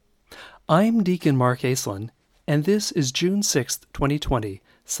I'm Deacon Mark Aislinn, and this is June 6th, 2020,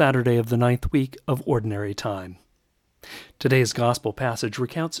 Saturday of the 9th week of Ordinary Time. Today's Gospel passage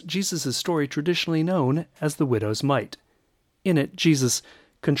recounts Jesus' story traditionally known as the widow's mite. In it, Jesus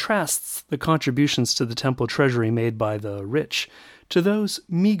contrasts the contributions to the temple treasury made by the rich to those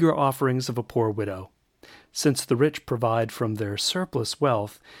meager offerings of a poor widow. Since the rich provide from their surplus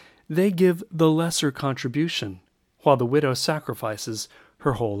wealth, they give the lesser contribution, while the widow sacrifices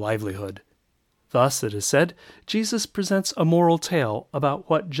her whole livelihood. Thus, it is said, Jesus presents a moral tale about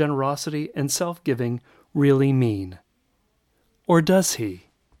what generosity and self-giving really mean. Or does he?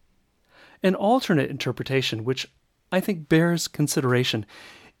 An alternate interpretation, which I think bears consideration,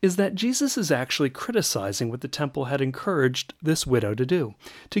 is that Jesus is actually criticizing what the temple had encouraged this widow to do,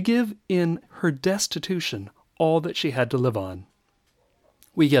 to give in her destitution all that she had to live on.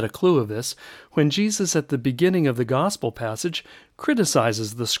 We get a clue of this when Jesus, at the beginning of the Gospel passage,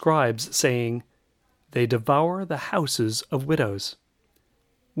 criticizes the scribes, saying, "They devour the houses of widows."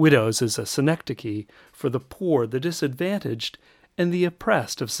 Widows is a synecdoche for the poor, the disadvantaged, and the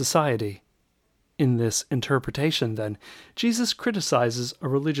oppressed of society. In this interpretation, then, Jesus criticizes a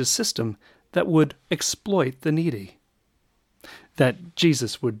religious system that would exploit the needy. That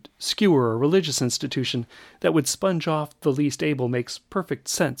Jesus would skewer a religious institution that would sponge off the least able makes perfect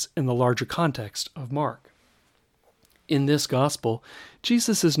sense in the larger context of Mark. In this gospel,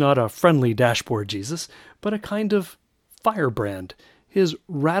 Jesus is not a friendly dashboard Jesus, but a kind of firebrand. His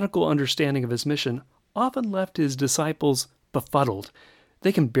radical understanding of his mission often left his disciples befuddled.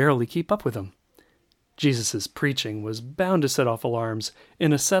 They can barely keep up with him. Jesus' preaching was bound to set off alarms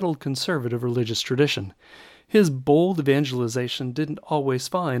in a settled conservative religious tradition. His bold evangelization didn't always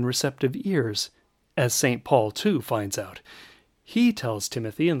find receptive ears, as St. Paul too finds out. He tells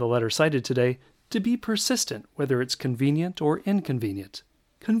Timothy in the letter cited today to be persistent, whether it's convenient or inconvenient.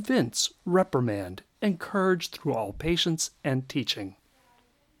 Convince, reprimand, encourage through all patience and teaching.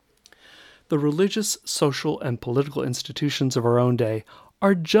 The religious, social, and political institutions of our own day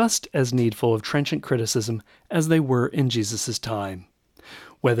are just as needful of trenchant criticism as they were in Jesus' time.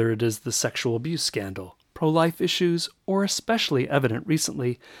 Whether it is the sexual abuse scandal, pro-life issues, or especially evident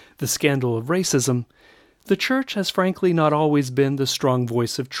recently, the scandal of racism, the Church has frankly not always been the strong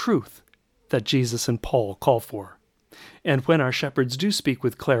voice of truth that Jesus and Paul call for. And when our shepherds do speak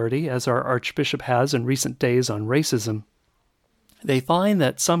with clarity, as our Archbishop has in recent days on racism, they find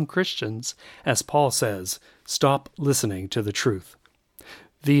that some Christians, as Paul says, stop listening to the truth.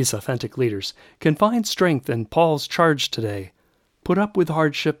 These authentic leaders can find strength in Paul's charge today: put up with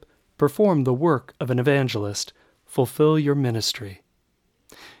hardship, perform the work of an evangelist, fulfill your ministry.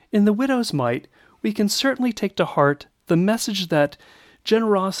 In the widow's mite, we can certainly take to heart the message that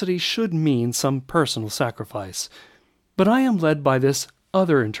generosity should mean some personal sacrifice. But I am led by this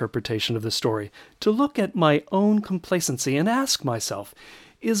other interpretation of the story to look at my own complacency and ask myself,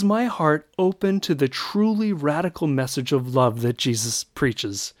 is my heart open to the truly radical message of love that Jesus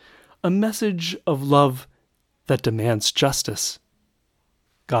preaches? A message of love that demands justice.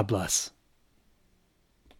 God bless.